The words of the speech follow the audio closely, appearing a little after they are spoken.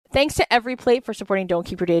Thanks to EveryPlate for supporting Don't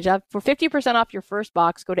Keep Your Day Job. For 50% off your first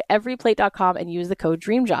box, go to everyplate.com and use the code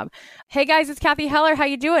DREAMJOB. Hey guys, it's Kathy Heller. How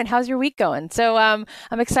you doing? How's your week going? So I'm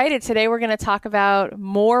excited. Today we're going to talk about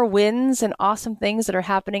more wins and awesome things that are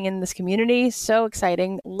happening in this community. So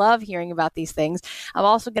exciting. Love hearing about these things. I'm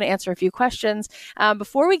also going to answer a few questions.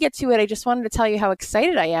 Before we get to it, I just wanted to tell you how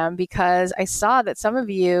excited I am because I saw that some of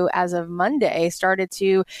you, as of Monday, started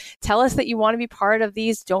to tell us that you want to be part of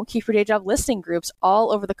these Don't Keep Your Day Job listening groups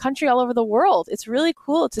all over the country, all over the world. It's really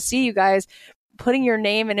cool to see you guys putting your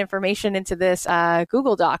name and information into this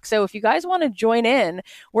Google Doc. So if you guys want to join in,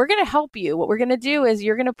 we're going to help you. What we're going to do is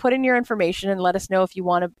you're going to put in your information and let us know if you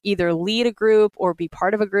want to either lead a group or be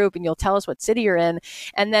part of a group, and you'll tell us what city you're in.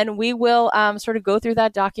 And then we will sort of go through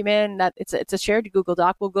that document. That it's a shared Google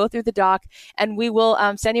Doc. We'll go through the doc and we will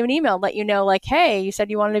send you an email and let you know, like, hey, you said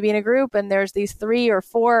you wanted to be in a group and there's these 3 or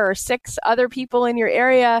 4 or 6 other people in your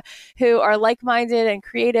area who are like-minded and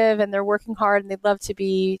creative, and they're working hard and they'd love to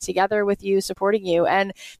be together with you, supporting you.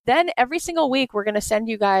 And then every single week, we're going to send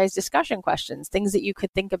you guys discussion questions, things that you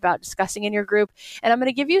could think about discussing in your group. And I'm going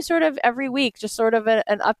to give you sort of every week, just sort of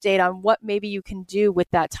an update on what maybe you can do with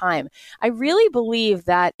that time. I really believe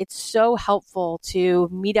that it's so helpful to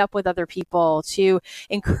meet up with other people, to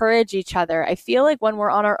encourage each other. I feel like when we're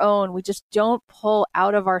on our own, we just don't pull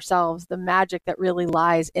out of ourselves the magic that really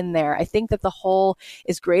lies in there. I think that the whole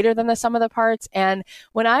is greater than the sum of the parts. And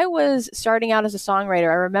when I was starting out as a songwriter,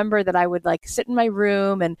 I remember that I would like sit in my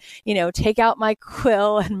room and, take out my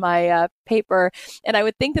quill and my paper, and I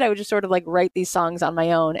would think that I would just sort of like write these songs on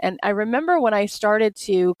my own. And I remember when I started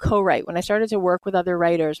to co-write, when I started to work with other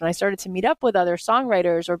writers, when I started to meet up with other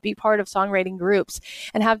songwriters or be part of songwriting groups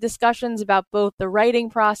and have discussions about both the writing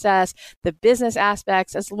process, the business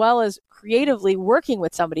aspects, as well as creatively working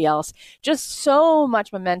with somebody else, just so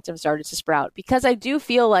much momentum started to sprout. Because I do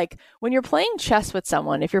feel like when you're playing chess with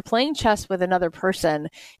someone, if you're playing chess with another person,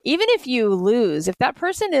 even if you lose, if that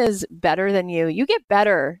person is better than you get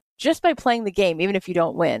better just by playing the game, even if you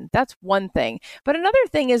don't win. That's one thing. But another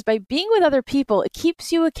thing is by being with other people, it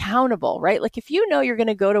keeps you accountable, right? Like if you know you're going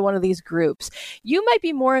to go to one of these groups, you might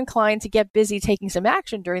be more inclined to get busy taking some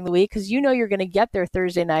action during the week because you know you're going to get there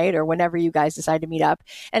Thursday night or whenever you guys decide to meet up.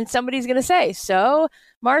 And somebody's going to say, so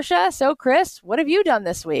Marsha, so Chris, what have you done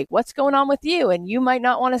this week? What's going on with you? And you might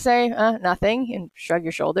not want to say nothing and shrug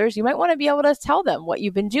your shoulders. You might want to be able to tell them what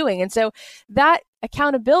you've been doing. And so that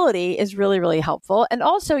accountability is really, really helpful. And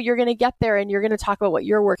also you're going to get there and you're going to talk about what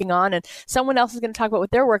you're working on, and someone else is going to talk about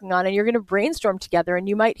what they're working on, and you're going to brainstorm together, and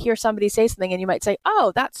you might hear somebody say something and you might say,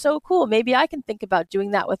 oh, that's so cool. Maybe I can think about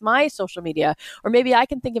doing that with my social media, or maybe I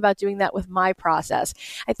can think about doing that with my process.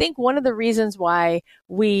 I think one of the reasons why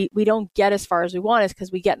we don't get as far as we want is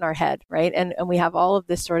because we get in our head, right? And we have all of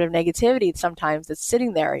this sort of negativity sometimes that's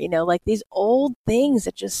sitting there, like these old things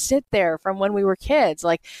that just sit there from when we were kids,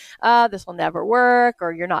 like, this will never work,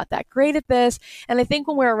 or you're not that great at this. And I think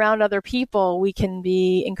when we're around other people, we can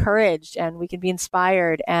be encouraged and we can be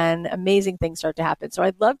inspired, and amazing things start to happen. So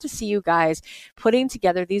I'd love to see you guys putting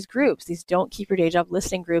together these groups, these Don't Keep Your Day Job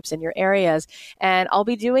listening groups in your areas. And I'll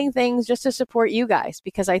be doing things just to support you guys,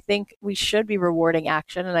 because I think we should be rewarding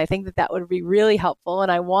action. And I think that would be really helpful.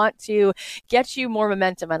 And I want to get you more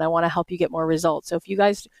momentum, and I want to help you get more results. So if you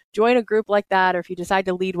guys join a group like that, or if you decide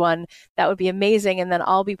to lead one, that would be amazing. And then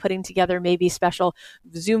I'll be putting together maybe special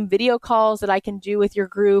Zoom video calls that I can do with your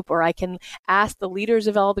group, or I can ask the leaders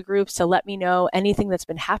of all the groups to let me know anything that's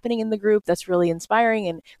been happening in the group that's really inspiring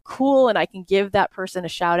and cool. And I can give that person a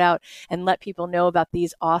shout out and let people know about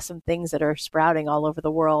these awesome things that are sprouting all over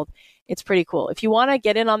the world. It's pretty cool. If you want to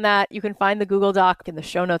get in on that, you can find the Google Doc in the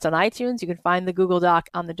show notes on iTunes. You can find the Google Doc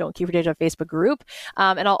on the Don't Keep Your Day Job Facebook group.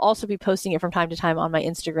 And I'll also be posting it from time to time on my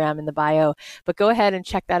Instagram in the bio. But go ahead and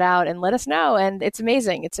check that out and let us know. And it's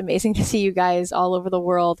amazing. It's amazing to see you guys all over the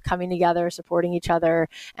world coming together, supporting each other,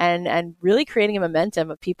 and really creating a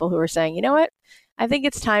momentum of people who are saying, you know what? I think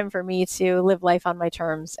it's time for me to live life on my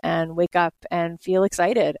terms and wake up and feel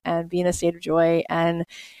excited and be in a state of joy and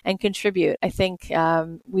contribute. I think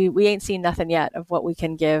we ain't seen nothing yet of what we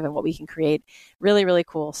can give and what we can create. Really, really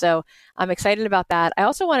cool. So I'm excited about that. I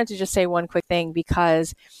also wanted to just say one quick thing,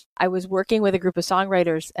 because I was working with a group of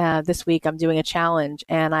songwriters this week. I'm doing a challenge,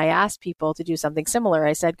 and I asked people to do something similar.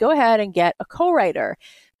 I said, go ahead and get a co-writer.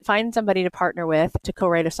 Find somebody to partner with to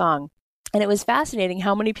co-write a song. And it was fascinating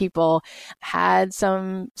how many people had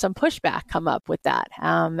some pushback come up with that,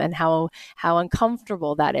 and how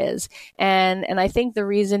uncomfortable that is. And I think the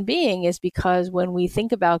reason being is because when we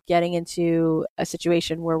think about getting into a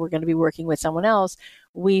situation where we're going to be working with someone else,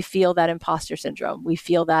 we feel that imposter syndrome. We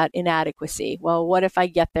feel that inadequacy. Well, what if I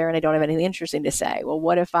get there and I don't have anything interesting to say? Well,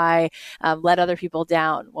 what if I let other people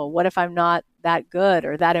down? Well, what if I'm not that good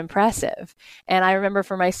or that impressive? And I remember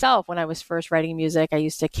for myself, when I was first writing music, I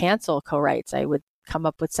used to cancel co-writes. I would come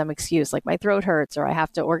up with some excuse like my throat hurts or I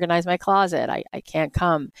have to organize my closet. I can't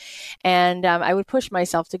come. And I would push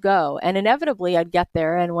myself to go. And inevitably I'd get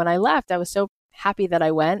there. And when I left, I was so happy that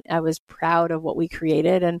I went. I was proud of what we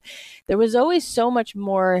created. And there was always so much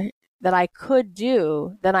more that I could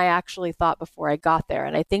do than I actually thought before I got there.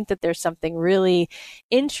 And I think that there's something really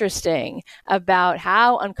interesting about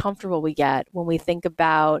how uncomfortable we get when we think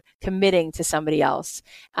about committing to somebody else.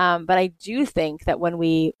 But I do think that when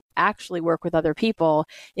we actually work with other people,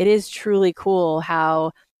 it is truly cool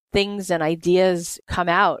how things and ideas come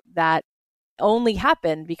out that only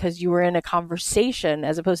happened because you were in a conversation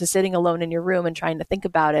as opposed to sitting alone in your room and trying to think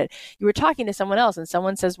about it. You were talking to someone else and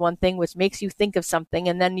someone says one thing which makes you think of something,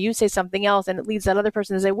 and then you say something else and it leads that other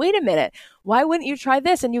person to say, wait a minute, why wouldn't you try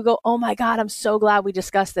this? And you go, oh my God, I'm so glad we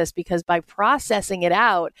discussed this, because by processing it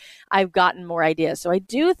out, I've gotten more ideas. So I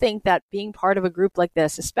do think that being part of a group like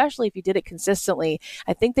this, especially if you did it consistently,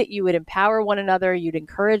 I think that you would empower one another, you'd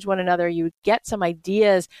encourage one another, you'd get some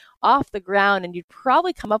ideas off the ground, and you'd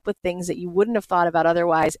probably come up with things that you wouldn't have thought about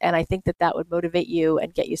otherwise. And I think that that would motivate you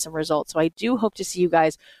and get you some results. So I do hope to see you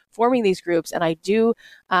guys forming these groups, and I do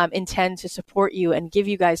intend to support you and give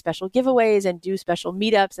you guys special giveaways and do special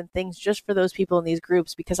meetups and things just for those people in these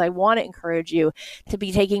groups, because I want to encourage you to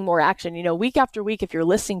be taking more action. You know, week after week, if you're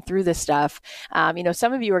listening through this stuff,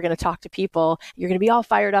 some of you are going to talk to people, you're going to be all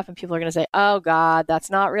fired up, and people are going to say, oh God,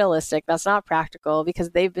 that's not realistic, that's not practical,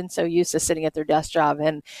 because they've been so used to sitting at their desk job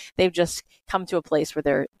and they've just come to a place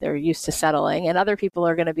where they're used to settling. And other people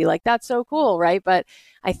are going to be like, that's so cool, right? But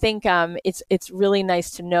I think it's really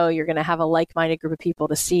nice to know you're going to have a like-minded group of people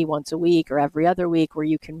to see once a week or every other week, where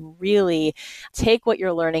you can really take what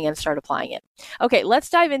you're learning and start applying it. Okay, let's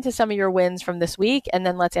dive into some of your wins from this week, and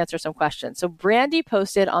then let's answer some questions. So Brandy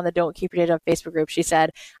posted on the Don't Keep Your Day Job Facebook group. She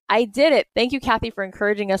said, I did it. Thank you, Kathy, for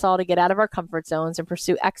encouraging us all to get out of our comfort zones and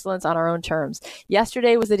pursue excellence on our own terms.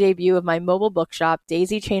 Yesterday was the debut of my mobile bookshop,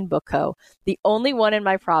 Daisy Chain Book Co., the only one in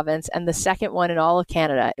my province and the second one in all of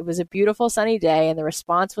Canada. It was a beautiful sunny day, and the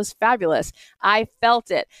response was fabulous. I felt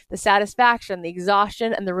it, the satisfaction, the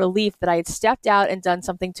exhaustion, and the relief that I had stepped out and done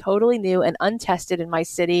something totally new and untested in my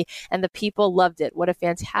city, and the people loved it. What a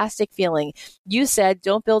fantastic feeling. You said,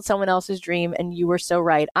 don't build someone else's dream, and you were so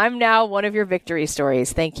right. I'm now one of your victory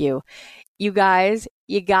stories. Thank you. You guys,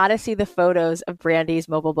 you got to see the photos of Brandy's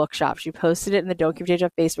mobile bookshop. She posted it in the Don't Keep Your Day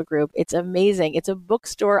Job Facebook group. It's amazing. It's a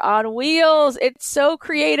bookstore on wheels. It's so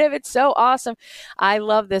creative. It's so awesome. I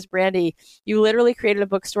love this, Brandy. You literally created a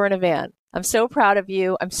bookstore in a van. I'm so proud of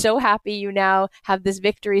you. I'm so happy you now have this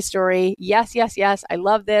victory story. Yes, yes, yes. I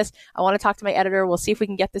love this. I want to talk to my editor. We'll see if we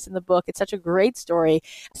can get this in the book. It's such a great story.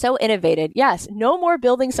 So innovative. Yes, no more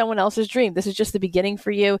building someone else's dream. This is just the beginning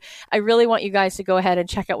for you. I really want you guys to go ahead and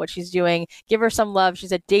check out what she's doing. Give her some love.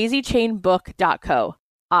 She's at daisychainbook.co.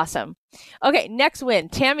 Awesome. Okay, next win.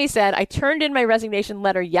 Tammy said, I turned in my resignation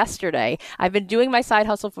letter yesterday. I've been doing my side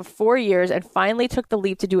hustle for 4 years and finally took the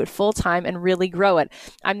leap to do it full time and really grow it.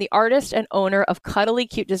 I'm the artist and owner of Cuddly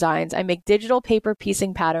Cute Designs. I make digital paper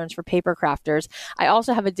piecing patterns for paper crafters. I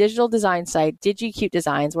also have a digital design site, DigiCute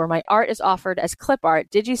Designs, where my art is offered as clip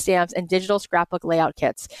art, digi stamps, and digital scrapbook layout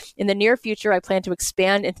kits. In the near future, I plan to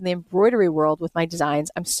expand into the embroidery world with my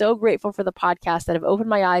designs. I'm so grateful for the podcast that have opened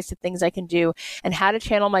my eyes to things I can do and how to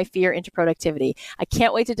channel my fear into productivity. I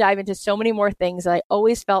can't wait to dive into so many more things that I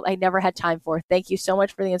always felt I never had time for. Thank you so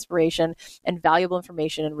much for the inspiration and valuable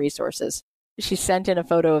information and resources. She sent in a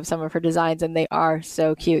photo of some of her designs, and they are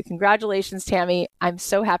so cute. Congratulations, Tammy. I'm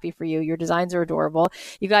so happy for you. Your designs are adorable.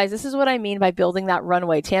 You guys, this is what I mean by building that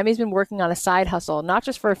runway. Tammy's been working on a side hustle, not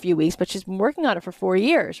just for a few weeks, but she's been working on it for 4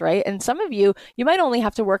 years, right? And some of you might only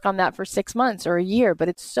have to work on that for 6 months or a year, but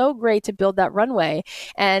it's so great to build that runway.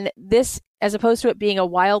 And this, as opposed to it being a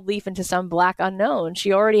wild leap into some black unknown,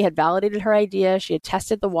 she already had validated her idea. She had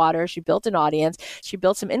tested the water. She built an audience. She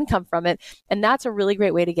built some income from it. And that's a really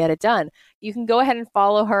great way to get it done. You can go ahead and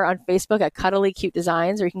follow her on Facebook at Cuddly Cute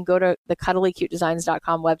Designs, or you can go to the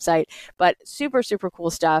cuddlycutedesigns.com website. But super, super cool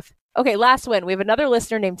stuff. Okay, last one. We have another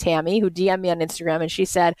listener named Tammy who DM'd me on Instagram, and she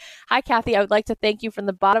said, hi, Kathy. I would like to thank you from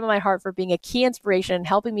the bottom of my heart for being a key inspiration and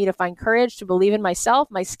helping me to find courage to believe in myself,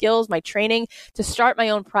 my skills, my training, to start my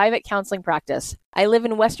own private counseling practice. I live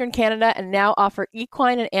in Western Canada and now offer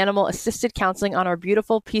equine and animal assisted counseling on our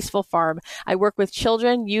beautiful, peaceful farm. I work with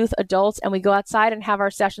children, youth, adults, and we go outside and have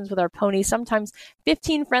our sessions with our ponies, sometimes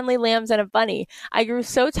 15 friendly lambs and a bunny. I grew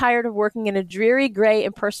so tired of working in a dreary, gray,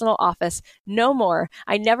 impersonal office. No more.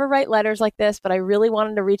 I never write letters like this, but I really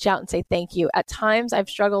wanted to reach out and say thank you. At times, I've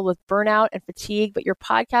struggled with burnout and fatigue, but your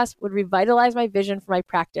podcast would revitalize my vision for my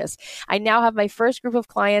practice. I now have my first group of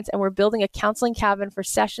clients, and we're building a counseling cabin for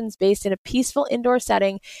sessions based in a peaceful indoor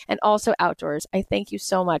setting and also outdoors. I thank you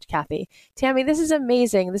so much, Kathy. Tammy, this is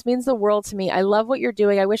amazing. This means the world to me. I love what you're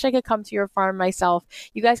doing. I wish I could come to your farm myself.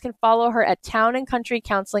 You guys can follow her at Town and Country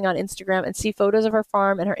Counseling on Instagram and see photos of her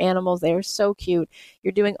farm and her animals. They are so cute.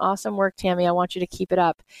 You're doing awesome work, Tammy. I want you to keep it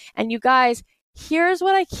up. And you guys, here's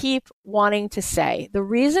what I keep wanting to say. The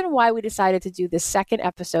reason why we decided to do this second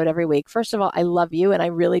episode every week, first of all, I love you and I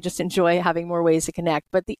really just enjoy having more ways to connect.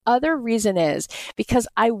 But the other reason is because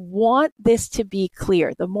I want this to be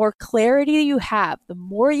clear. The more clarity you have, the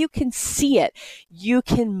more you can see it, you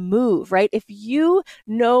can move, right? If you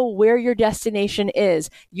know where your destination is,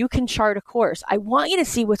 you can chart a course. I want you to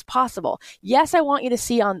see what's possible. Yes, I want you to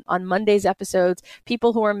see on Monday's episodes,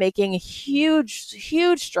 people who are making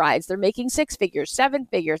huge strides. They're making 6 figures, 7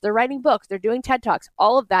 figures. They're writing books. They're doing TED Talks.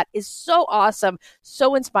 All of that is so awesome,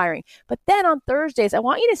 so inspiring. But then on Thursdays, I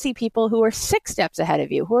want you to see people who are 6 steps ahead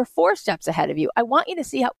of you, who are 4 steps ahead of you. I want you to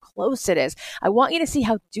see how close it is. I want you to see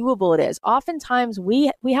how doable it is. Oftentimes,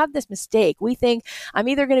 we have this mistake. We think I'm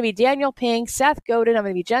either going to be Daniel Pink, Seth Godin, I'm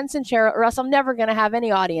going to be Jen Sincero, or else I'm never going to have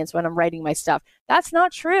any audience when I'm writing my stuff. That's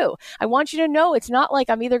not true. I want you to know it's not like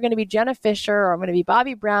I'm either going to be Jenna Fisher or I'm going to be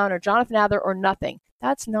Bobby Brown or Jonathan Adler or nothing.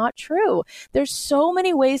 That's not true. There's so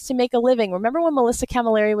many ways to make a living. Remember when Melissa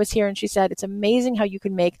Camilleri was here and she said, it's amazing how you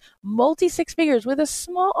can make multi-6 figures with a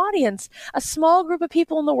small audience, a small group of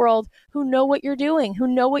people in the world who know what you're doing, who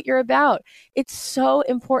know what you're about. It's so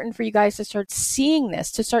important for you guys to start seeing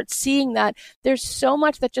this, to start seeing that there's so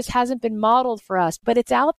much that just hasn't been modeled for us, but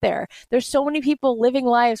it's out there. There's so many people living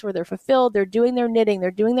lives where they're fulfilled, they're doing their knitting, they're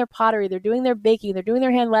doing their pottery, they're doing their baking, they're doing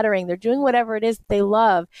their hand lettering, they're doing whatever it is that they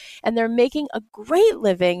love, and they're making a great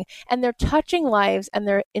living, and they're touching lives, and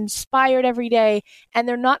they're inspired every day, and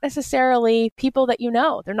they're not necessarily people that you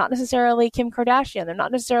know. They're not necessarily Kim Kardashian. They're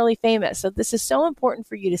not necessarily famous. So this is so important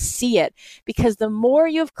for you to see it, because the more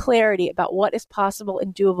you have clarity about what is possible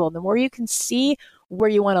and doable, the more you can see where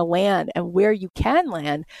you want to land and where you can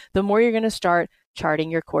land, the more you're going to start charting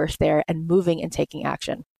your course there and moving and taking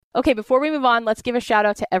action. Okay, before we move on, let's give a shout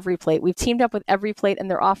out to EveryPlate. We've teamed up with EveryPlate,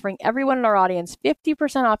 and they're offering everyone in our audience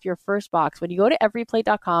 50% off your first box when you go to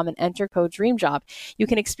everyplate.com and enter code DREAMJOB. You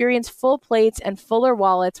can experience full plates and fuller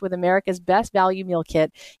wallets with America's best value meal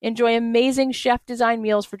kit. Enjoy amazing chef-designed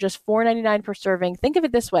meals for just $4.99 per serving. Think of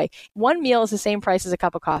it this way. One meal is the same price as a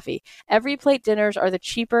cup of coffee. EveryPlate dinners are the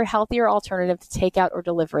cheaper, healthier alternative to takeout or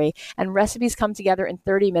delivery, and recipes come together in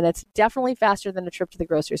 30 minutes, definitely faster than a trip to the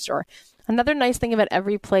grocery store. Another nice thing about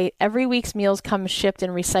EveryPlate, every week's meals come shipped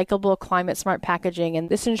in recyclable, climate-smart packaging, and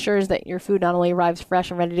this ensures that your food not only arrives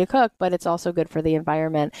fresh and ready to cook, but it's also good for the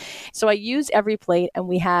environment. So I used EveryPlate, and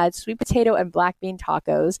we had sweet potato and black bean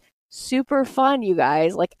tacos. Super fun, you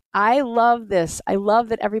guys. Like, I love this. I love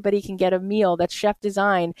that everybody can get a meal that's chef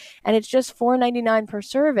designed, and it's just $4.99 per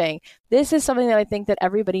serving. This is something that I think that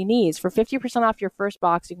everybody needs. For 50% off your first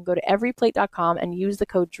box, you can go to everyplate.com and use the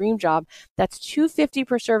code DREAMJOB. That's $2.50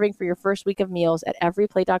 per serving for your first week of meals at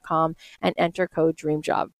everyplate.com and enter code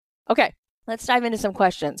DREAMJOB. Okay. Let's dive into some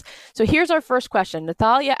questions. So here's our first question.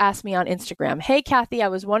 Natalia asked me on Instagram, "Hey, Kathy, I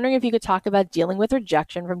was wondering if you could talk about dealing with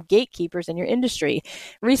rejection from gatekeepers in your industry.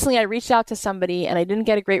 Recently, I reached out to somebody and I didn't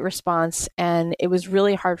get a great response, and it was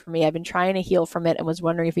really hard for me. I've been trying to heal from it and was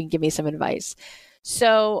wondering if you can give me some advice."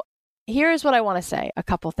 So here's what I want to say, a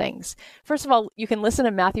couple things. First of all, you can listen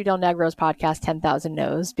to Matthew Del Negro's podcast, 10,000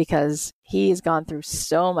 No's, because he's gone through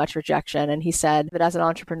so much rejection. And he said that as an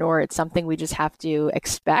entrepreneur, it's something we just have to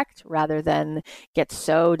expect rather than get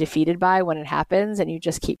so defeated by when it happens, and you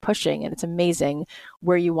just keep pushing. And it's amazing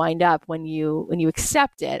where you wind up when you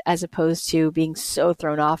accept it, as opposed to being so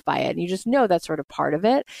thrown off by it. And you just know that's sort of part of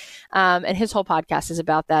it. And his whole podcast is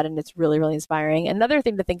about that. And it's really, really inspiring. Another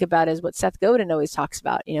thing to think about is what Seth Godin always talks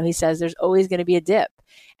about. You know, he says there's always going to be a dip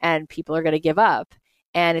and people are going to give up.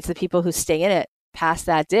 And it's the people who stay in it past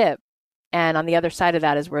that dip. And on the other side of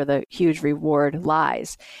that is where the huge reward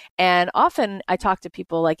lies. And often I talk to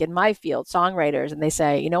people like in my field, songwriters, and they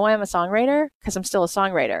say, you know why I'm a songwriter? Because I'm still a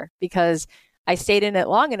songwriter, because I stayed in it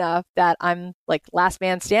long enough that I'm like last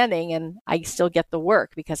man standing and I still get the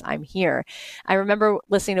work because I'm here. I remember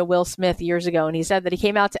listening to Will Smith years ago, and he said that he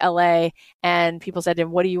came out to LA and people said to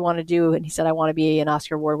him, "What do you want to do?" And he said, "I want to be an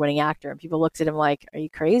Oscar award winning actor." And people looked at him like, "Are you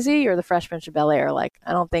crazy? You're the Fresh Prince of Bel-Air. Like,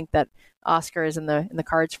 I don't think that Oscar is in the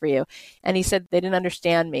cards for you." And he said, "They didn't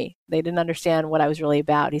understand me. They didn't understand what I was really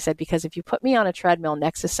about." He said, "Because if you put me on a treadmill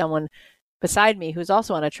next to someone beside me who's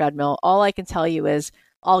also on a treadmill, all I can tell you is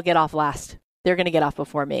I'll get off last. They're going to get off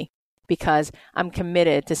before me because I'm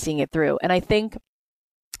committed to seeing it through." And I think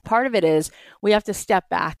part of it is we have to step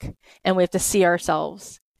back and we have to see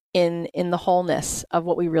ourselves in the wholeness of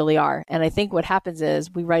what we really are. And I think what happens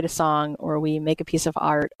is we write a song or we make a piece of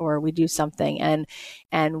art or we do something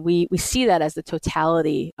and we see that as the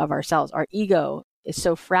totality of ourselves. Our ego is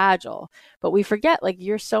so fragile, but we forget, like,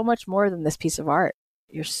 you're so much more than this piece of art.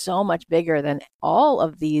 You're so much bigger than all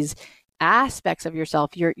of these aspects of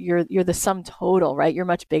yourself. You're the sum total, right? You're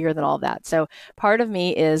much bigger than all that. So part of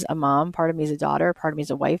me is a mom, part of me is a daughter, part of me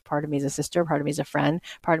is a wife, part of me is a sister, part of me is a friend,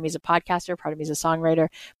 part of me is a podcaster, part of me is a songwriter,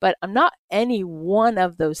 but I'm not any one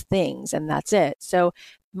of those things, and that's it. So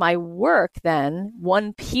my work then,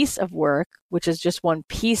 one piece of work, which is just one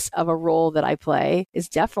piece of a role that I play, is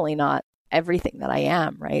definitely not everything that I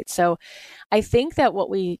am, right? So I think that what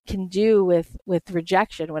we can do with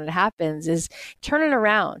rejection when it happens is turn it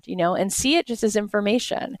around, and see it just as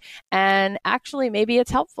information. And actually, maybe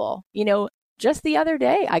it's helpful. Just the other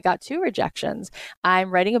day, I got 2 rejections.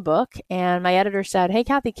 I'm writing a book and my editor said, "Hey,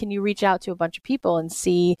 Kathy, can you reach out to a bunch of people and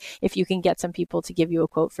see if you can get some people to give you a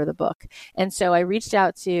quote for the book?" And so I reached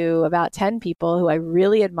out to about 10 people who I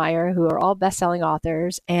really admire, who are all best-selling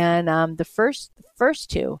authors. And the first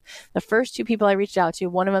two people I reached out to,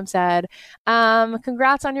 one of them said,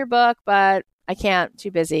 "Congrats on your book, but I can't,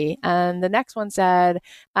 too busy." And the next one said,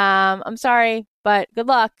 "I'm sorry, but good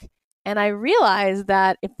luck." And I realized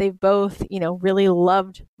that if they both, really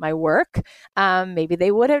loved my work, maybe they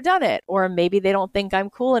would have done it, or maybe they don't think I'm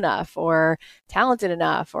cool enough or talented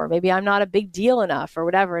enough, or maybe I'm not a big deal enough or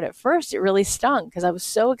whatever. And at first it really stung because I was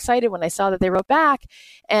so excited when I saw that they wrote back,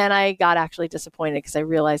 and I got actually disappointed because I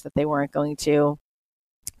realized that they weren't going to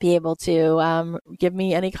be able to give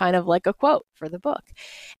me any kind of like a quote for the book.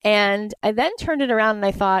 And I then turned it around and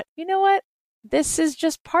I thought, you know what? This is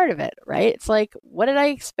just part of it, right? It's like, what did I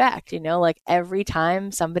expect? Like every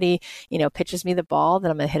time somebody, pitches me the ball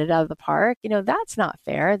that I'm going to hit it out of the park, that's not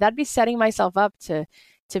fair. That'd be setting myself up to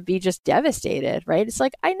be just devastated, right? It's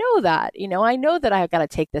like, I know that, I know that I've got to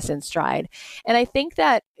take this in stride. And I think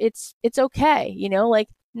that it's okay, like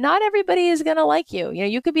not everybody is going to like you.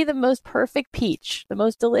 You could be the most perfect peach, the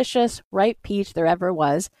most delicious, ripe peach there ever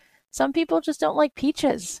was. Some people just don't like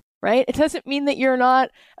peaches. Right? It doesn't mean that you're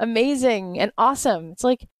not amazing and awesome. It's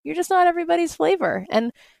like, you're just not everybody's flavor.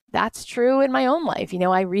 And that's true in my own life.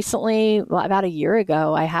 I recently, about a year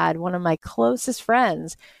ago, I had one of my closest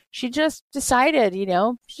friends. She just decided,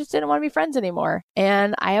 she just didn't want to be friends anymore.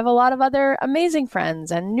 And I have a lot of other amazing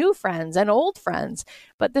friends and new friends and old friends.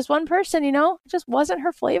 But this one person, just wasn't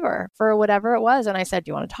her flavor for whatever it was. And I said,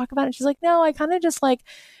 "Do you want to talk about it?" And she's like, "No, I kind of just like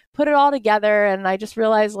put it all together. And I just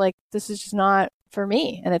realized like, this is just not for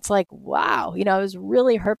me." And it's like, wow, I was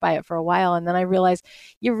really hurt by it for a while. And then I realized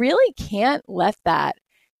you really can't let that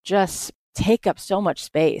just take up so much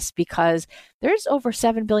space, because there's over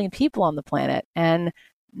 7 billion people on the planet and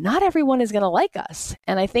not everyone is going to like us.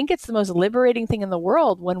 And I think it's the most liberating thing in the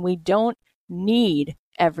world when we don't need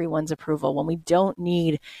everyone's approval, when we don't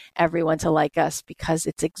need everyone to like us, because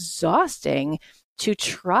it's exhausting to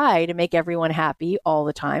try to make everyone happy all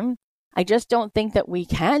the time. I just don't think that we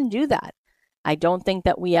can do that. I don't think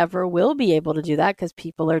that we ever will be able to do that, because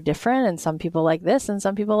people are different and some people like this and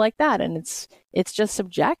some people like that. And it's just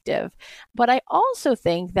subjective. But I also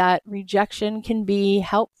think that rejection can be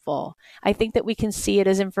helpful. I think that we can see it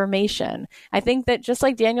as information. I think that, just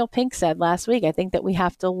like Daniel Pink said last week, I think that we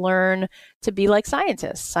have to learn to be like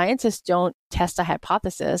scientists. Scientists don't test a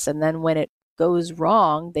hypothesis and then when it goes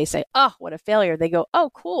wrong, they say, "Oh, what a failure." They go,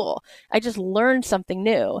 "Oh, cool. I just learned something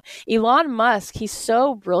new." Elon Musk, he's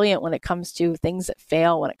so brilliant when it comes to things that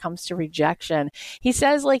fail, when it comes to rejection. He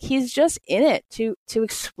says like he's just in it to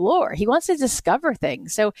explore. He wants to discover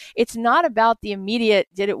things. So it's not about the immediate,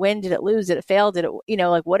 did it win? Did it lose? Did it fail? Did it,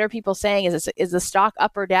 like what are people saying? Is the stock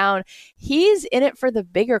up or down? He's in it for the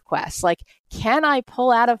bigger quest. Like, can I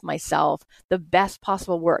pull out of myself the best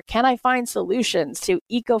possible work? Can I find solutions to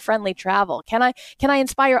eco-friendly travel? Can I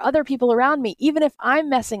inspire other people around me? Even if I'm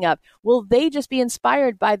messing up, will they just be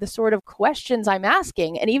inspired by the sort of questions I'm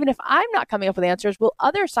asking? And even if I'm not coming up with answers, will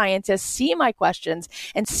other scientists see my questions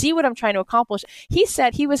and see what I'm trying to accomplish? He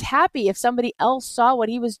said he was happy if somebody else saw what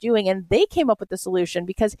he was doing and they came up with the solution,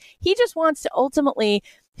 because he just wants to ultimately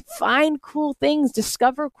find cool things,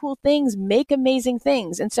 discover cool things, make amazing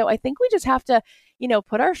things. And so I think we just have to,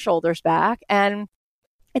 put our shoulders back, and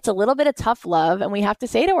it's a little bit of tough love. And we have to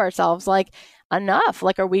say to ourselves, like, enough.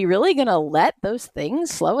 Like, are we really going to let those things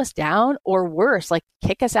slow us down, or worse, like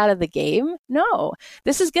kick us out of the game? No,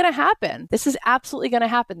 this is going to happen. This is absolutely going to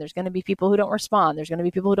happen. There's going to be people who don't respond. There's going to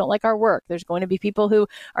be people who don't like our work. There's going to be people who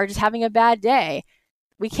are just having a bad day.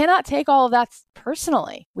 We cannot take all of that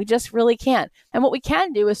personally. We just really can't. And what we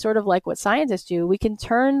can do is sort of like what scientists do. We can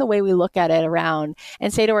turn the way we look at it around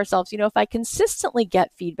and say to ourselves, if I consistently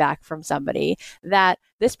get feedback from somebody that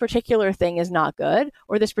this particular thing is not good,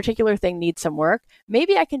 or this particular thing needs some work,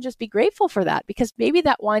 maybe I can just be grateful for that, because maybe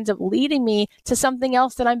that winds up leading me to something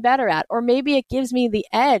else that I'm better at. Or maybe it gives me the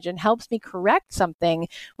edge and helps me correct something,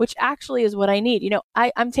 which actually is what I need.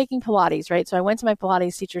 I'm taking Pilates, right? So I went to my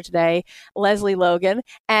Pilates teacher today, Leslie Logan,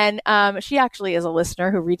 and she actually is a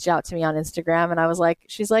listener who reached out to me on Instagram. And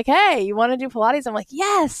she's like, hey, you want to do Pilates? I'm like,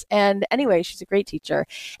 yes. And anyway, she's a great teacher.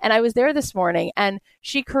 And I was there this morning, and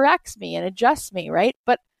she corrects me and adjusts me, right?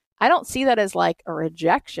 But I don't see that as like a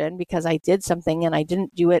rejection because I did something and I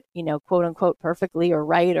didn't do it, quote unquote, perfectly or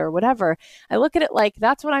right or whatever. I look at it like,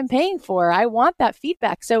 that's what I'm paying for. I want that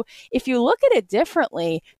feedback. So if you look at it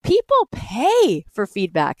differently, people pay for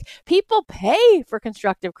feedback. People pay for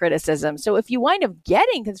constructive criticism. So if you wind up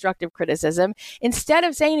getting constructive criticism, instead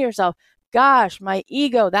of saying to yourself, gosh, my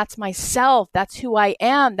ego, that's myself, that's who I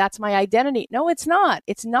am, that's my identity. No, it's not.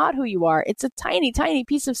 It's not who you are. It's a tiny, tiny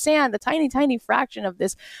piece of sand, a tiny, tiny fraction of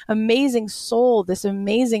this amazing soul, this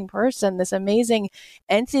amazing person, this amazing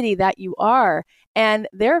entity that you are. And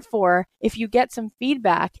therefore, if you get some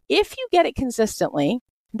feedback, if you get it consistently,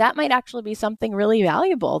 that might actually be something really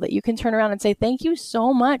valuable that you can turn around and say, thank you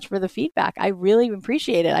so much for the feedback. I really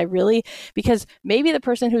appreciate it. Because maybe the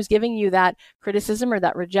person who's giving you that criticism or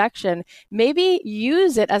that rejection, maybe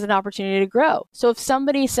use it as an opportunity to grow. So if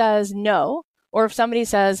somebody says no, or if somebody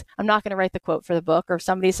says, I'm not going to write the quote for the book, or if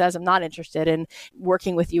somebody says, I'm not interested in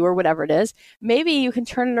working with you, or whatever it is, maybe you can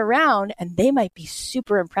turn it around and they might be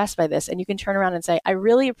super impressed by this. And you can turn around and say, I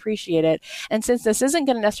really appreciate it. And since this isn't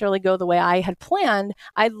going to necessarily go the way I had planned,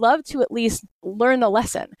 I'd love to at least learn the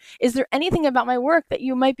lesson. Is there anything about my work that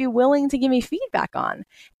you might be willing to give me feedback on?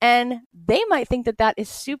 And they might think that that is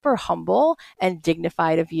super humble and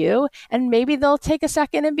dignified of you. And maybe they'll take a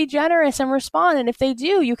second and be generous and respond. And if they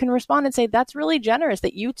do, you can respond and say, that's really generous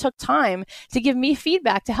that you took time to give me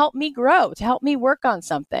feedback to help me grow, to help me work on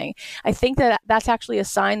something. I think that that's actually a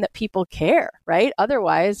sign that people care, right?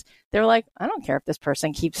 Otherwise, they're like, I don't care if this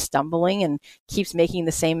person keeps stumbling and keeps making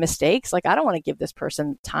the same mistakes. Like, I don't want to give this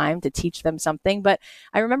person time to teach them something. But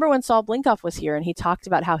I remember when Saul Blinkoff was here and he talked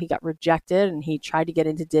about how he got rejected and he tried to get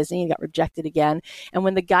into Disney and got rejected again. And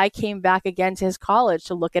when the guy came back again to his college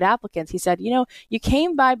to look at applicants, he said, you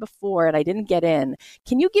came by before and I didn't get in.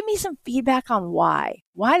 Can you give me some feedback on why?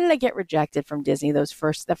 Why did I get rejected from Disney the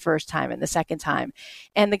first time and the second time?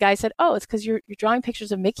 And the guy said, oh, it's because you're drawing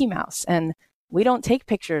pictures of Mickey Mouse. And we don't take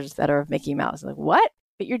pictures that are of Mickey Mouse. I'm like, what?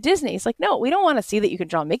 But you're Disney. It's like, no, we don't want to see that you can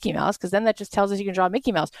draw Mickey Mouse, because then that just tells us you can draw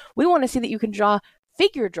Mickey Mouse. We want to see that you can draw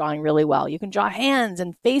figure drawing really well. You can draw hands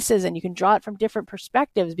and faces, and you can draw it from different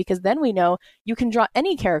perspectives, because then we know you can draw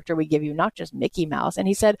any character we give you, not just Mickey Mouse. And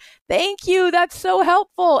he said, thank you. That's so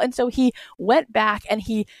helpful. And so he went back and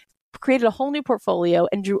he created a whole new portfolio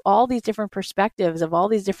and drew all these different perspectives of all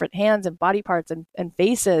these different hands and body parts and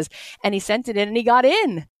faces. And he sent it in and he got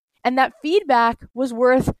in. And that feedback was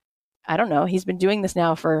worth, I don't know, he's been doing this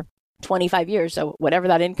now for 25 years. So whatever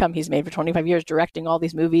that income he's made for 25 years, directing all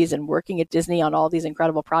these movies and working at Disney on all these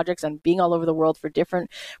incredible projects and being all over the world for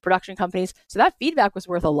different production companies. So that feedback was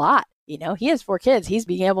worth a lot. He has 4 kids. He's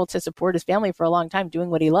being able to support his family for a long time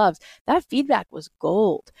doing what he loves. That feedback was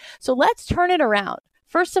gold. So let's turn it around.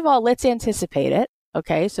 First of all, let's anticipate it.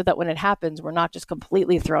 Okay, so that when it happens, we're not just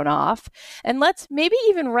completely thrown off. And let's maybe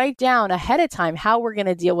even write down ahead of time how we're going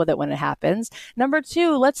to deal with it when it happens. Number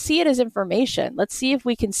 2, let's see it as information. Let's see if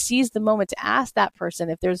we can seize the moment to ask that person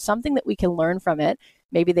if there's something that we can learn from it.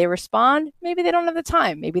 Maybe they respond, maybe they don't have the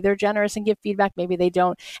time, maybe they're generous and give feedback, maybe they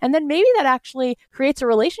don't. And then maybe that actually creates a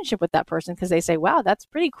relationship with that person, because they say, wow, that's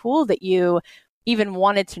pretty cool that you even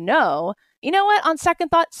wanted to know. you know what, on second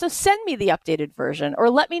thought, so send me the updated version, or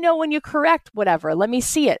let me know when you correct whatever. Let me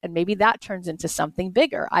see it. And maybe that turns into something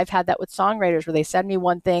bigger. I've had that with songwriters where they send me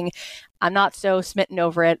one thing. I'm not so smitten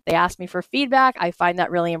over it. They ask me for feedback. I find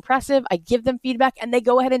that really impressive. I give them feedback and they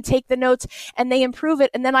go ahead and take the notes and they improve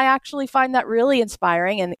it. And then I actually find that really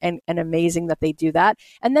inspiring and amazing that they do that.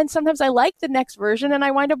 And then sometimes I like the next version and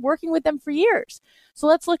I wind up working with them for years. So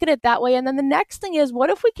let's look at it that way. And then the next thing is, what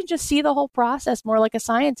if we can just see the whole process more like a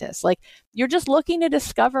scientist? Like, you're just looking to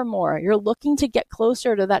discover more. You're looking to get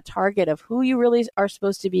closer to that target of who you really are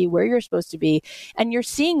supposed to be, where you're supposed to be. And you're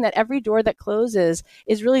seeing that every door that closes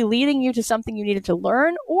is really leading you to something you needed to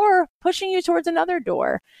learn or pushing you towards another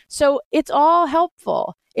door. So it's all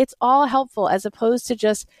helpful. It's all helpful, as opposed to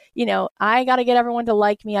just, I got to get everyone to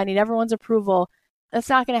like me. I need everyone's approval. That's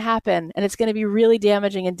not going to happen. And it's going to be really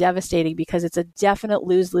damaging and devastating, because it's a definite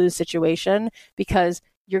lose-lose situation, because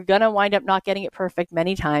you're going to wind up not getting it perfect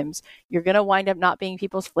many times. You're going to wind up not being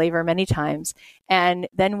people's flavor many times. And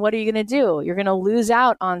then what are you going to do? You're going to lose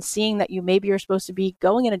out on seeing that maybe you're supposed to be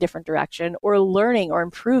going in a different direction, or learning or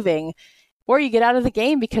improving. Or you get out of the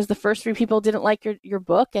game because the first 3 people didn't like your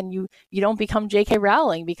book, and you don't become J.K.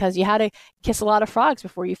 Rowling because you had to kiss a lot of frogs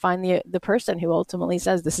before you find the person who ultimately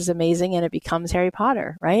says this is amazing, and it becomes Harry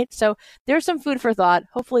Potter, right? So there's some food for thought.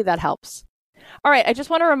 Hopefully that helps. All right, I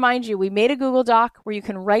just want to remind you, we made a Google Doc where you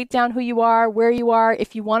can write down who you are, where you are,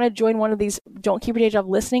 if you want to join one of these Don't Keep Your Day Job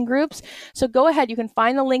listening groups. So go ahead, you can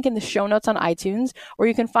find the link in the show notes on iTunes, or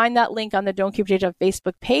you can find that link on the Don't Keep Your Day Job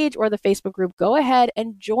Facebook page or the Facebook group. Go ahead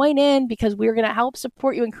and join in, because we're going to help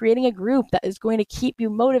support you in creating a group that is going to keep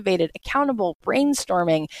you motivated, accountable,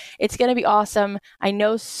 brainstorming. It's going to be awesome. I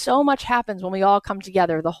know so much happens when we all come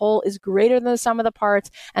together. The whole is greater than the sum of the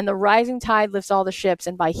parts, and the rising tide lifts all the ships.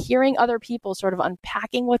 And by hearing other people sort of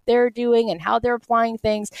unpacking what they're doing and how they're applying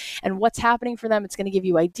things and what's happening for them, it's going to give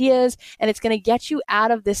you ideas, and it's going to get you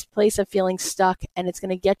out of this place of feeling stuck, and it's going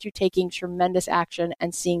to get you taking tremendous action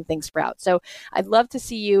and seeing things sprout. So I'd love to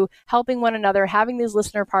see you helping one another, having these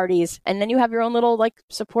listener parties, and then you have your own little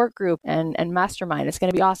support group and mastermind. It's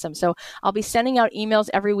going to be awesome. So I'll be sending out emails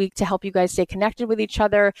every week to help you guys stay connected with each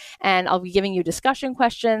other, and I'll be giving you discussion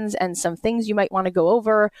questions and some things you might want to go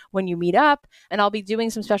over when you meet up, and I'll be doing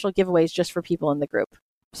some special giveaways just for people in the group.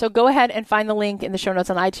 So go ahead and find the link in the show notes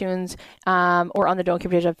on iTunes, or on the Don't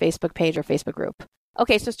Keep Your Day Job Facebook page or Facebook group.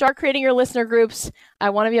 Okay, so start creating your listener groups. I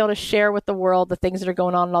want to be able to share with the world the things that are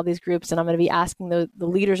going on in all these groups, and I'm going to be asking the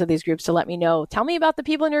leaders of these groups to let me know. Tell me about the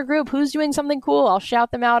people in your group. Who's doing something cool? I'll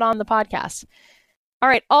shout them out on the podcast. All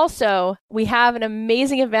right. Also, we have an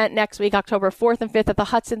amazing event next week, October 4th and 5th at the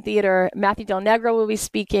Hudson Theater. Matthew Del Negro will be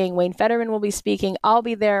speaking. Wayne Fetterman will be speaking. I'll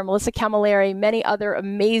be there. Melissa Camilleri, many other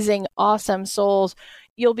amazing, awesome souls.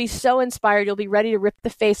 You'll be so inspired. You'll be ready to rip the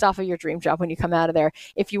face off of your dream job when you come out of there.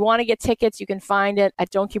 If you want to get tickets, you can find it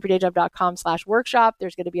at don'tkeepyourdayjob.com/workshop.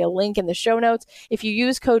 There's going to be a link in the show notes. If you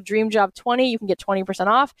use code DREAMJOB20, you can get 20%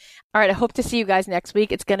 off. All right. I hope to see you guys next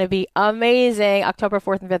week. It's going to be amazing. October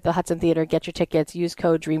 4th and 5th at the Hudson Theater. Get your tickets. Use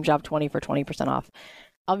code DREAMJOB20 for 20% off.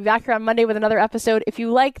 I'll be back here on Monday with another episode. If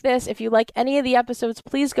you like this, if you like any of the episodes,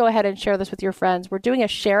 please go ahead and share this with your friends. We're doing a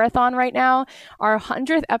share-a-thon right now. Our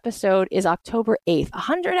 100th episode is October 8th.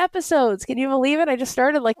 100 episodes. Can you believe it? I just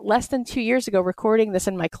started less than 2 years ago recording this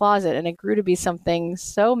in my closet, and it grew to be something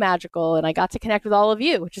so magical, and I got to connect with all of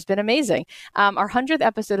you, which has been amazing. Our 100th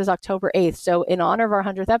episode is October 8th. So in honor of our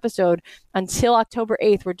 100th episode, until October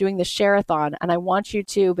 8th, we're doing the share-a-thon, and I want you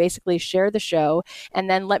to basically share the show and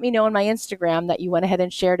then let me know on my Instagram that you went ahead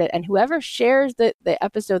and shared it. And whoever shares the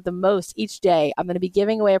episode the most each day, I'm going to be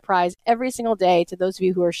giving away a prize every single day to those of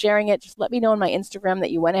you who are sharing it. Just let me know on my Instagram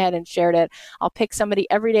that you went ahead and shared it. I'll pick somebody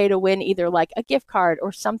every day to win either a gift card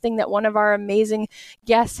or something that one of our amazing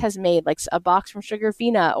guests has made, like a box from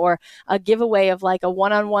Sugarfina, or a giveaway of a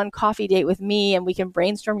one-on-one coffee date with me, and we can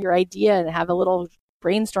brainstorm your idea and have a little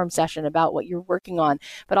brainstorm session about what you're working on.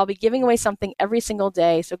 But I'll be giving away something every single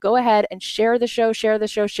day. So go ahead and share the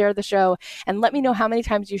show, and let me know how many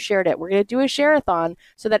times you shared it. We're going to do a share-a-thon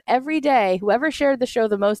so that every day, whoever shared the show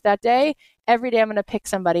the most that day, every day I'm going to pick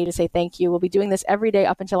somebody to say thank you. We'll be doing this every day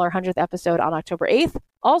up until our 100th episode on October 8th.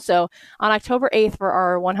 Also, on October 8th for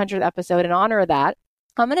our 100th episode, in honor of that,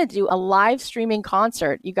 I'm going to do a live streaming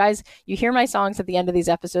concert. You guys, you hear my songs at the end of these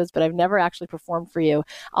episodes, but I've never actually performed for you.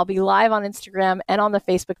 I'll be live on Instagram and on the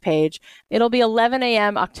Facebook page. It'll be 11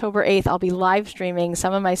 a.m. October 8th. I'll be live streaming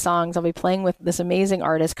some of my songs. I'll be playing with this amazing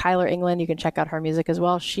artist, Kyler England. You can check out her music as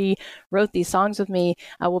well. She wrote these songs with me.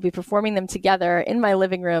 We'll be performing them together in my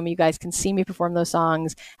living room. You guys can see me perform those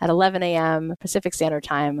songs at 11 a.m. Pacific Standard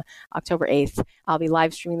Time, October 8th. I'll be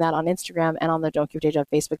live streaming that on Instagram and on the Don't Keep Your Day Job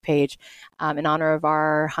Facebook page in honor of our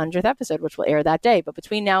our 100th episode, which will air that day. But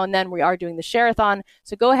between now and then, we are doing the share-a-thon.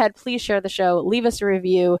 So go ahead, please share the show, leave us a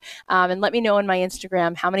review, and let me know on my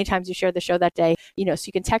Instagram how many times you shared the show that day. So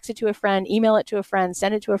you can text it to a friend, email it to a friend,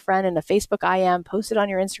 send it to a friend in a Facebook IM, post it on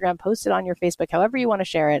your Instagram, post it on your Facebook, however you want to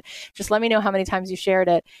share it. Just let me know how many times you shared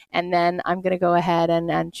it. And then I'm going to go ahead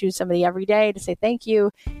and choose somebody every day to say thank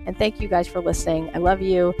you. And thank you guys for listening. I love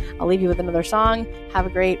you. I'll leave you with another song. Have a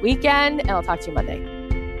great weekend, and I'll talk to you Monday.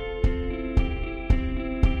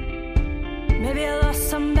 Maybe I lost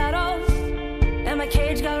some battles and my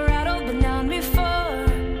cage got rattled, but now I'm before.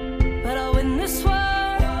 But I'll win this war.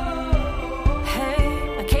 Hey,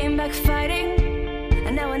 I came back fighting,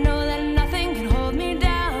 and now I know that nothing can hold me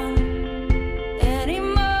down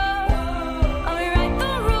anymore. I'll rewrite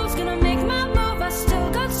the rules, gonna make my move. I still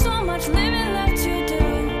got so much living left to do.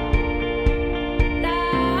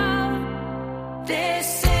 Now,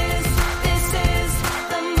 this is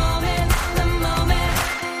the moment, the moment.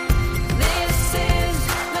 This is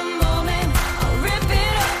the moment. I'll rip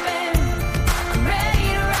it open. I'm ready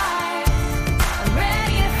to rise. I'm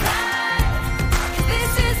ready to fly. 'Cause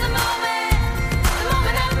this is the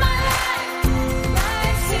moment of my life.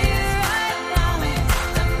 Right here, right now.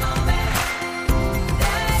 The moment.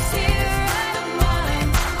 That's here, right now.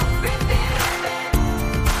 I'll rip it open.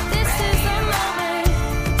 This is the moment.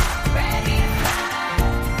 Ready to fly.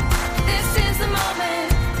 This is the moment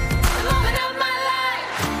of my life.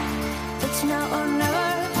 It's now or never.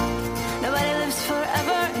 Nobody lives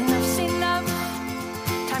forever, and I've seen enough.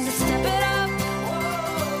 Time to step it up.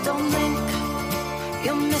 Don't blink,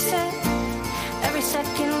 you'll miss it. Every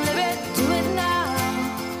second, live it. Do it now.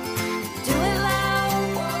 Do it loud.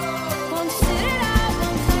 Won't sit it out.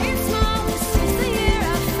 Won't play it small. This is the year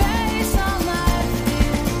I face all my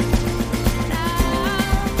fears. Now,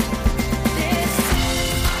 this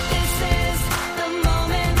is the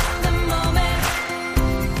moment, the moment.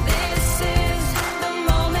 This is the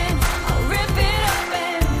moment. I'll rip it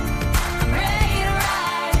open. I'm ready to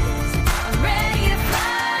rise. I'm ready to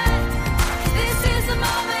fly. This is the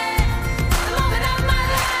moment of my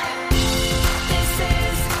life. This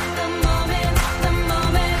is the moment, the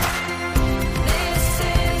moment. This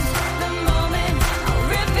is the moment. I'll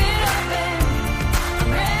rip it open. I'm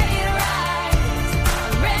ready to rise.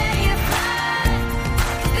 I'm ready to fly.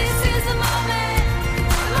 This is the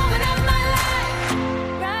moment of my life.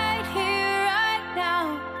 Right here, right now.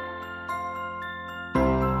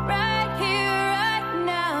 Right here, right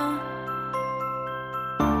now.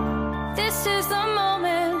 This is the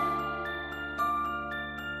moment.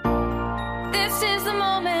 This is the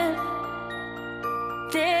moment.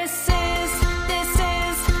 This